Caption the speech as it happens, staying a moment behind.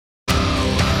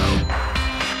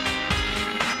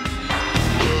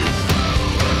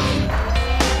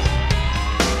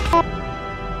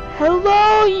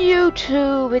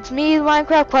YouTube, it's me,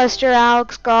 Minecraftquester,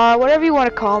 Alex, Gar, whatever you want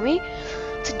to call me.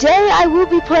 Today I will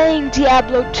be playing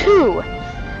Diablo 2.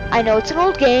 I know it's an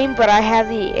old game, but I have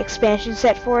the expansion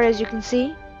set for it, as you can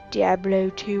see. Diablo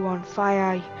 2 on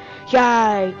fire.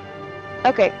 Yay!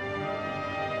 Okay.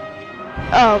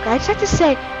 Oh, okay, I just have to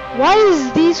say, why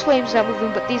is these flames not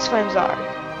moving, but these flames are?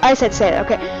 I said say it,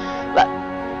 okay. But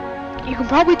you can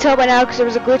probably tell by now because there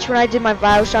was a glitch when I did my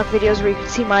Bioshock videos where you can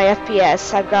see my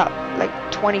FPS. I've got like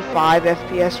 25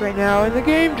 FPS right now, and the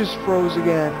game just froze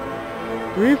again.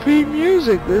 Repeat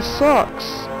music, this sucks.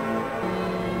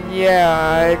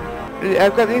 Yeah,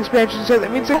 I've got the expansion set,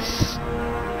 that means yes.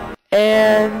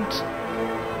 And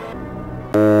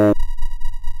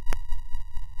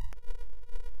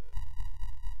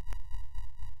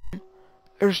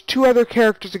there's two other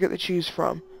characters to get to choose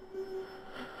from.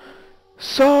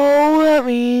 So that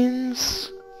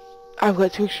means I've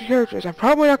got two extra characters. I'm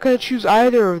probably not going to choose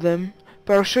either of them,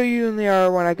 but I'll show you when they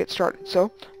are when I get started.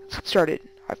 So let's get started.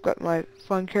 I've got my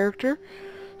fun character,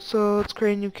 so let's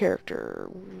create a new character.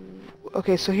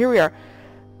 Okay, so here we are.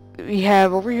 We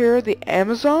have over here the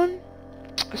Amazon,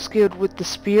 skilled with the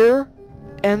spear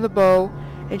and the bow,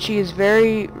 and she is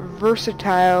very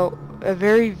versatile, a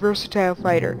very versatile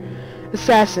fighter.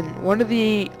 Assassin, one of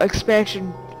the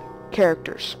expansion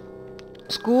characters.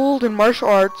 Schooled in martial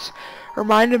arts, her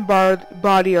mind and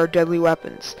body are deadly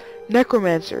weapons.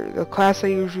 Necromancer, the class I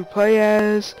usually play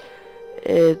as.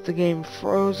 The game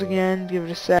froze again, give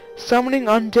it a sec. Summoning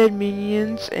undead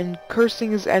minions and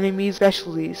cursing his enemies'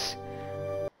 specialties.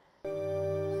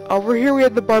 Over here we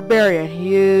have the Barbarian.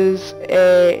 He is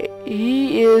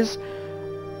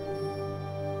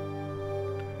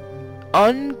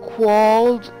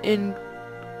unqualified in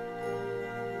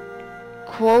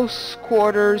close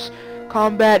quarters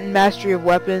combat and mastery of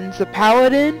weapons. The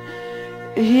Paladin,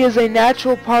 he is a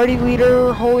natural party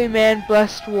leader, holy man,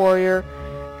 blessed warrior.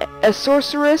 A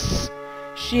sorceress,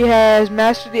 she has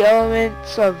mastered the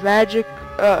elements of magic,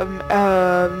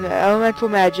 elemental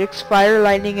magics, fire,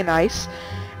 lightning, and ice.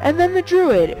 And then the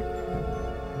Druid,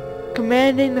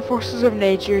 commanding the forces of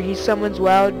nature, he summons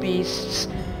wild beasts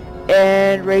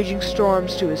and raging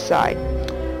storms to his side.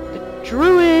 The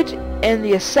Druid and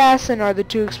the Assassin are the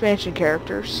two expansion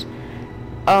characters.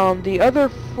 The other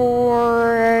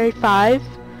 5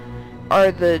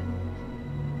 are the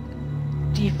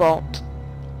default.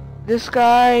 This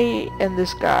guy and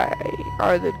this guy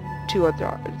are the two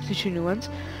new ones.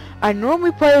 I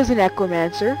normally play as an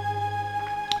Necromancer.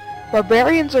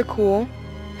 Barbarians are cool.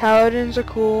 Paladins are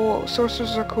cool.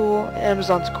 Sorcerers are cool.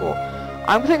 Amazon's cool.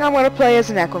 I think I'm going to play as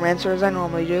a Necromancer, as I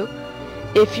normally do.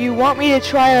 If you want me to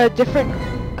try a different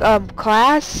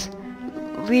class,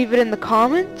 leave it in the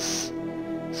comments.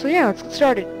 So yeah, let's get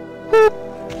started. Boop.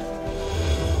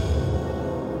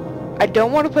 I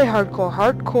don't want to play hardcore.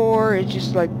 Hardcore is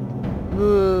just like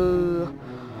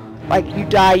you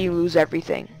die, you lose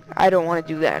everything. I don't want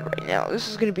to do that right now. This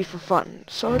is going to be for fun.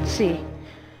 So let's see.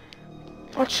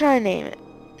 What should I name it?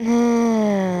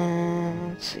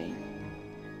 Let's see.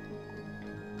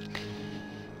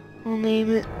 I'll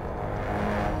name it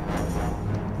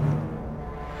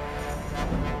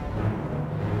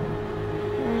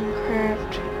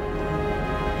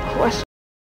Minecraftquester.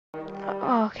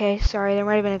 Okay, sorry, there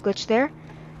might have been a glitch there.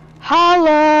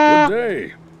 Holla! Good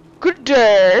day. Good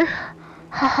day.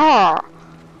 Haha.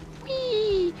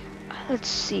 Whee. Let's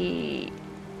see.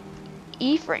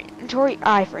 E for inventory,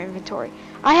 I for inventory.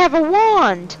 I have a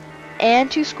wand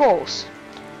and 2 skulls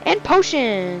and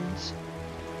potions.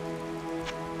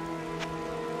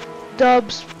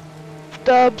 Dubs.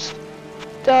 If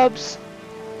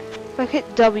I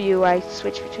hit W, I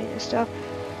switch between this stuff.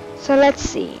 So let's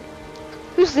see.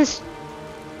 Who's this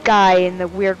guy in the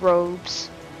weird robes?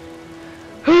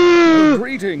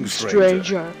 Greetings,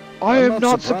 stranger. I am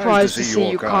not surprised to see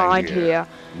you kind here.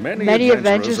 Many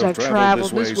adventurers have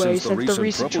traveled this way since the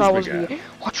recent troubles began.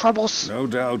 What troubles? No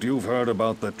doubt you've heard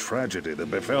about the tragedy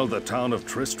that befell the town of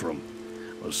Tristram.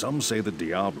 Well, some say that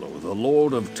Diablo, the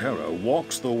Lord of Terror,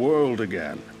 walks the world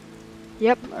again.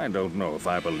 Yep. I don't know if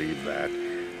I believe that,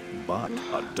 but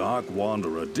a dark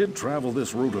wanderer did travel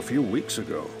this route a few weeks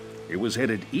ago. He was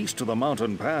headed east to the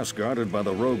mountain pass guarded by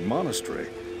the rogue monastery.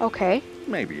 Okay.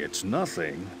 Maybe it's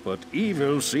nothing, but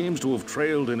evil seems to have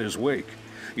trailed in his wake.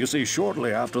 You see,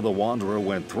 shortly after the wanderer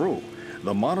went through,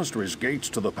 the monastery's gates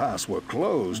to the pass were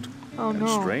closed, and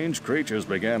strange creatures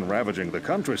began ravaging the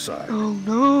countryside. Oh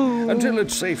no! Until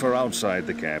it's safer outside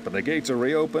the camp and the gates are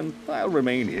reopened, I'll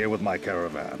remain here with my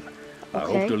caravan. I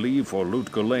hope to leave for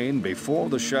Lutga Lane before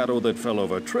the shadow that fell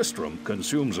over Tristram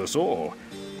consumes us all.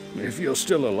 If you're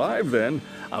still alive then,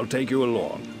 I'll take you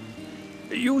along.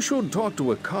 You should talk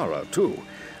to Akara, too.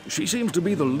 She seems to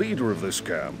be the leader of this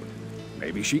camp.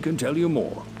 Maybe she can tell you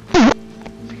more.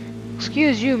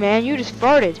 Excuse you, man. You just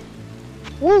farted.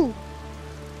 Woo!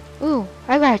 Ooh,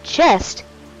 I got a chest.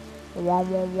 Wah,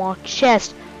 wah, wah,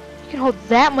 chest. You can hold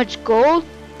that much gold?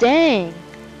 Dang.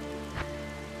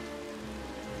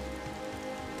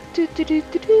 Do, do, do,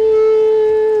 do,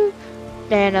 do.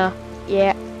 Nana.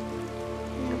 Yeah.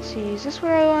 Let's see. Is this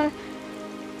what I want?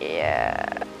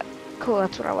 Yeah. Cool,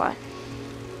 that's what I want.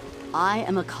 I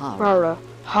am a Kara. Rara,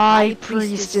 High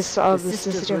Priestess of the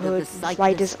Sisterhood,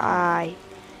 Slightest Eye.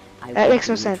 That makes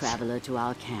no sense. Traveler to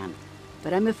our camp,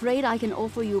 but I'm afraid I can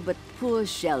offer you but poor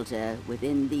shelter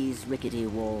within these rickety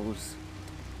walls.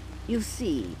 You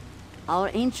see, our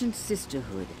ancient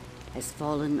sisterhood has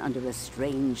fallen under a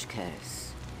strange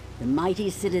curse. The mighty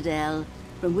citadel,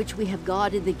 from which we have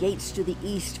guarded the gates to the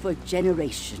east for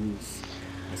generations,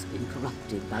 has been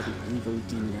corrupted by the evil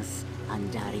demoness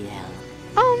Andariel.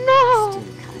 Oh no! I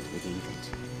still can't believe it.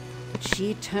 But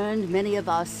she turned many of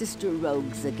our sister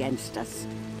rogues against us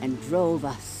and drove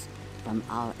us from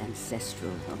our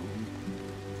ancestral home.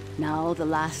 Now the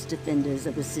last defenders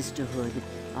of the sisterhood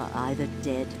are either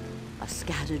dead or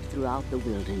scattered throughout the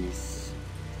wilderness.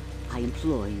 I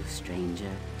implore you,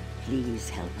 stranger, please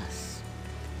help us.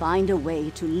 Find a way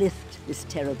to lift this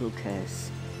terrible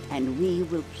curse, and we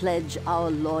will pledge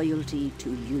our loyalty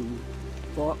to you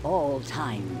for all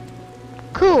time.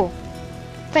 Cool.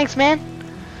 Thanks, man.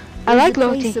 I like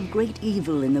loyalty. loyalty. There's a place of great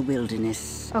evil in the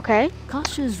wilderness. Okay.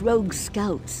 Kasha's rogue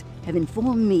scouts have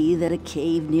informed me that a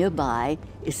cave nearby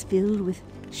is filled with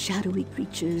shadowy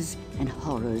creatures and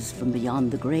horrors from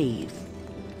beyond the grave.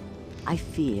 I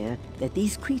fear that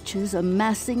these creatures are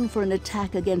massing for an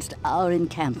attack against our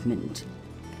encampment.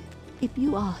 If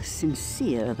you are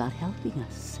sincere about helping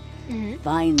us,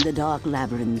 find the dark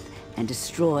labyrinth and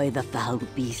destroy the foul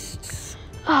beasts.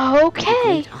 Okay. The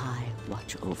great eye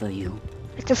watch over you.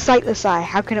 It's a sightless eye.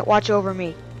 How can it watch over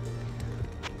me?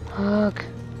 Ugh.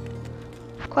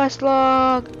 Quest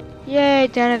log. Yay,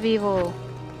 Den of Evil.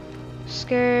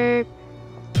 Escape.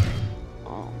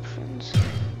 Options.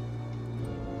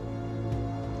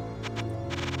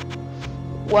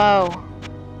 Whoa.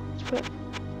 Let's put...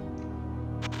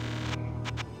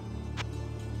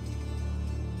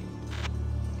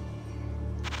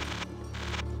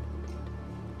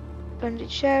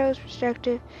 Blended shadows,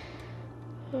 perspective.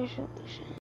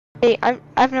 Hey,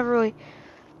 I've never really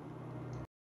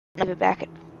back at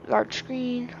large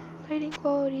screen, lighting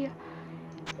quality.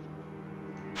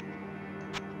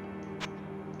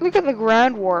 Look at the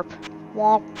ground warp.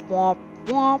 Womp womp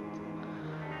womp.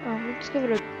 Let's give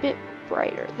it a bit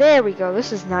brighter. There we go.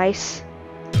 This is nice.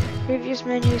 Previous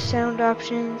menu, sound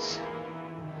options.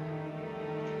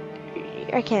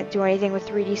 I can't do anything with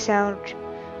 3D sound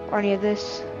or any of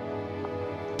this.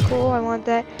 Cool. I want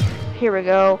that. Here we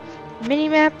go.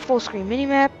 Minimap, full screen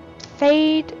minimap,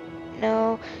 fade,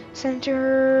 no,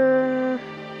 center,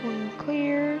 when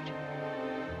cleared,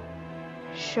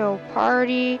 show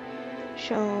party,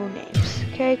 show names.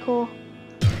 Okay, cool.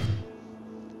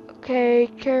 Okay,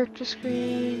 character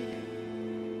screen.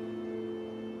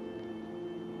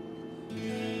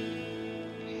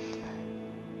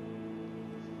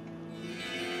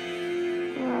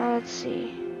 Let's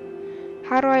see.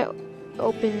 How do I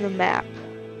open the map?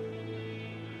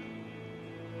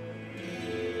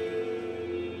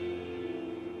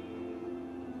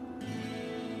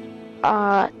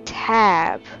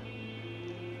 Tab.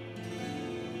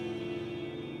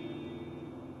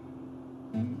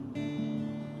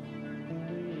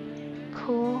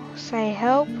 Cool. Say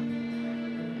help.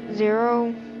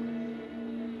 0.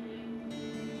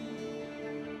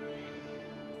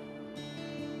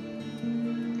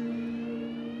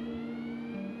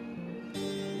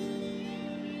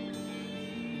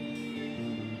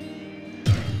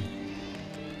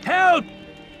 Help!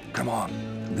 Come on,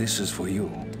 this is for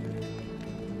you.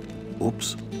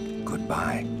 Oops.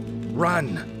 Goodbye.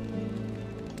 Run!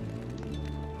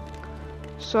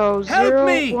 So Help 0,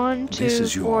 me! 1, 2, This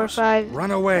is 4, yours. 5,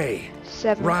 Run away.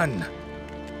 7. Run.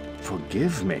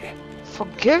 Forgive me.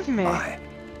 Forgive me. Bye.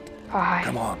 Bye.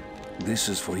 Come on. This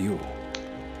is for you.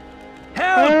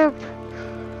 Help!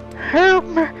 Help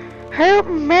me! Help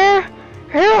me!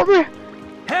 Help me!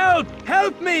 Help!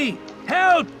 Help me!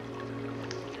 Help!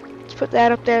 Let's put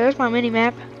that up there. There's my mini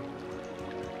map.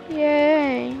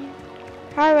 Yay!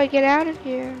 How do I get out of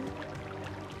here?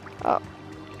 Oh,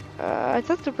 I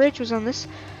thought the bridge was on this.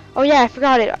 Oh yeah, I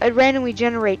forgot it. It randomly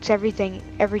generates everything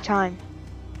every time.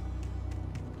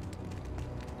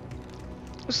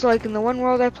 So like in the one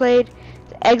world I played,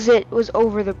 the exit was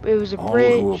over the. It was a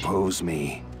bridge. All who oppose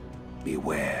me,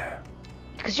 beware.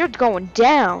 Because you're going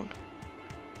down.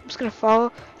 I'm just gonna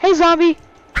follow. Hey, zombie!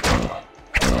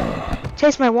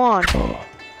 Taste my wand.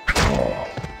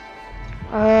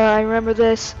 I remember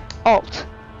this. Alt.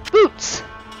 Boots!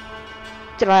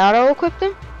 Did I auto-equip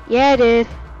them? Yeah, I did.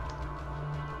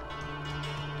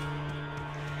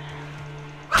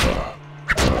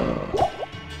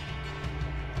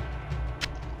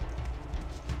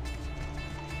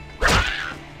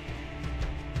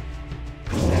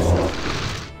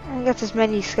 I got as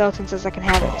many skeletons as I can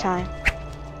have at a time.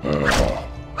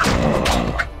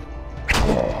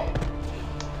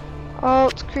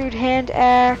 Alt, crude hand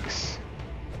axe.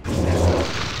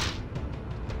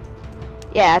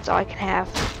 Yeah, that's all I can have.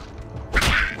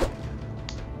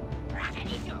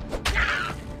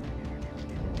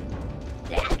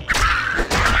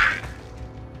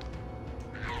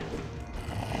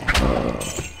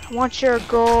 I want your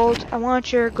gold. I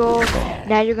want your gold.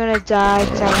 Now you're gonna die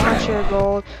because I want your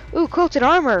gold. Ooh, quilted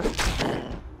armor.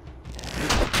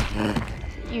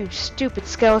 You stupid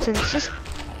skeletons. Just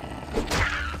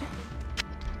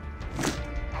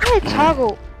how do I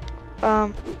toggle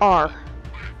R?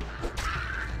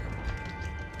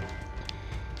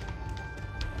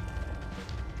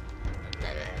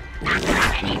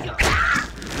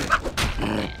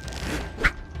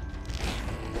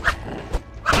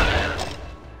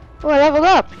 Oh, I leveled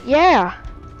up! Yeah!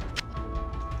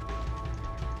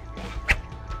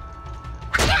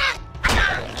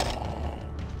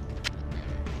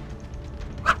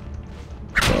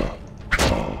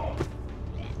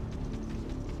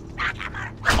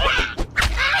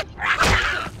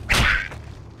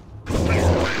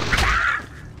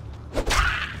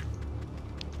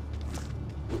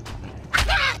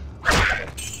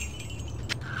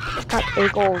 Got a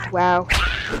gold, wow.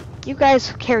 You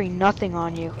guys carry nothing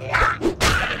on you.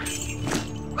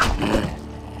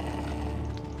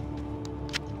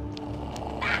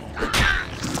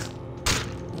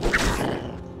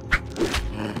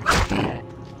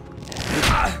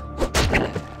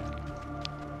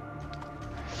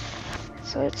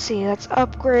 So let's see, let's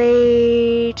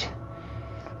upgrade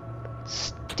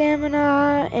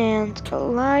stamina and a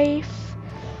life.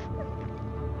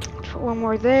 Put one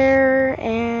more there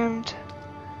and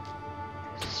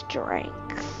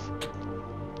strength.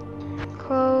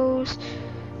 Close.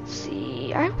 Let's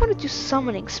see, I want to do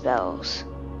summoning spells.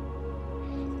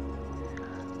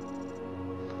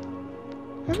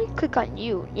 Let me click on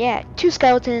you. Yeah, 2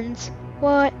 skeletons.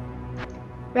 What?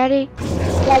 Ready?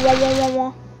 Wah, wah, wah, wah,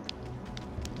 wah.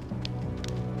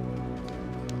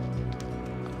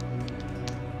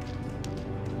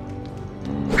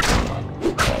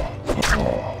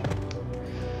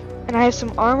 And I have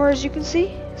some armor, as you can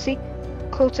see. See?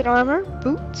 Coated armor,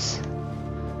 boots.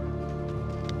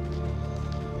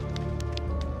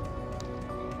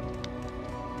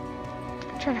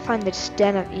 I'm trying to find this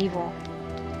den of evil.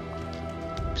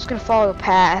 I'm just gonna follow the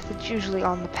path. It's usually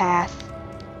on the path.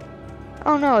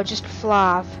 Oh no, just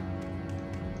Flav.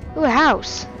 Ooh, a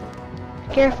house.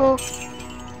 Careful.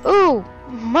 Ooh,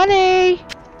 money!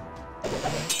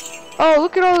 Oh,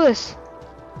 look at all this.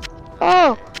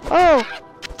 Oh, oh,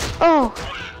 oh.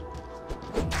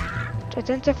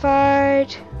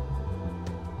 Identified.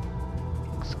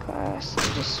 Next class. Let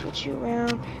me just switch you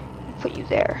around and put you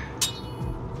there.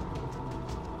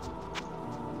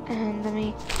 And let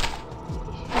me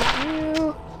have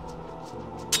you.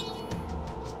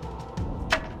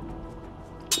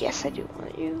 Yes, I do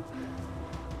want you.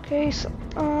 Okay, so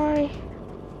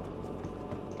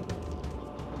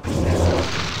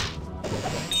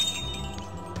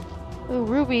ooh,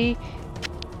 ruby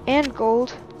and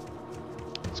gold.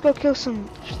 Let's go kill some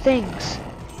things.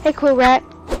 Hey, cool rat.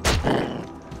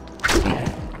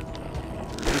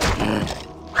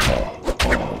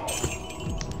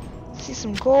 See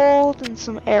some gold and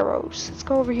some arrows. Let's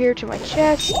go over here to my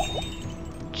chest.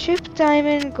 Chip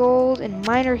diamond, gold, and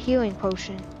minor healing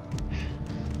potion.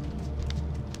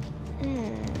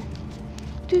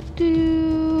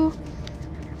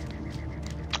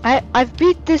 I've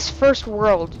beat this first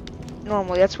world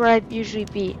normally. That's where I usually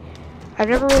beat. I've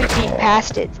never really beat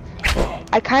past it.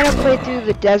 I kind of played through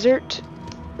the desert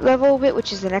level a bit,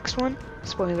 which is the next one.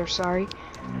 Spoiler, sorry.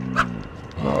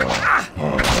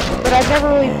 But I've never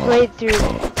really played through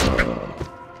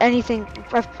anything.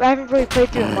 I haven't really played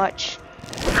through it much.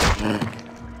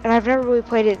 And I've never really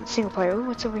played it in single player. Ooh,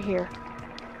 what's over here?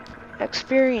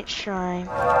 Experience shrine.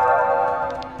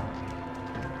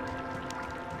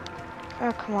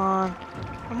 Oh, come on.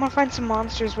 I'm gonna find some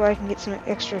monsters where I can get some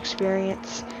extra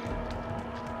experience.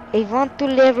 I want to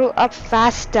level up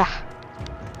faster.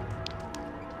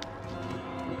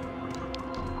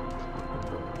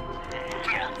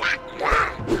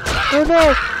 Oh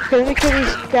no! Okay, let me kill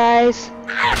these guys.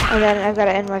 And then I've got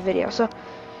to end my video. So,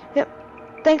 yep.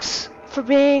 Thanks for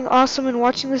being awesome and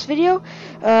watching this video.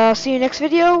 See you next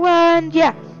video, and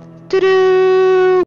yeah. Doo-doo!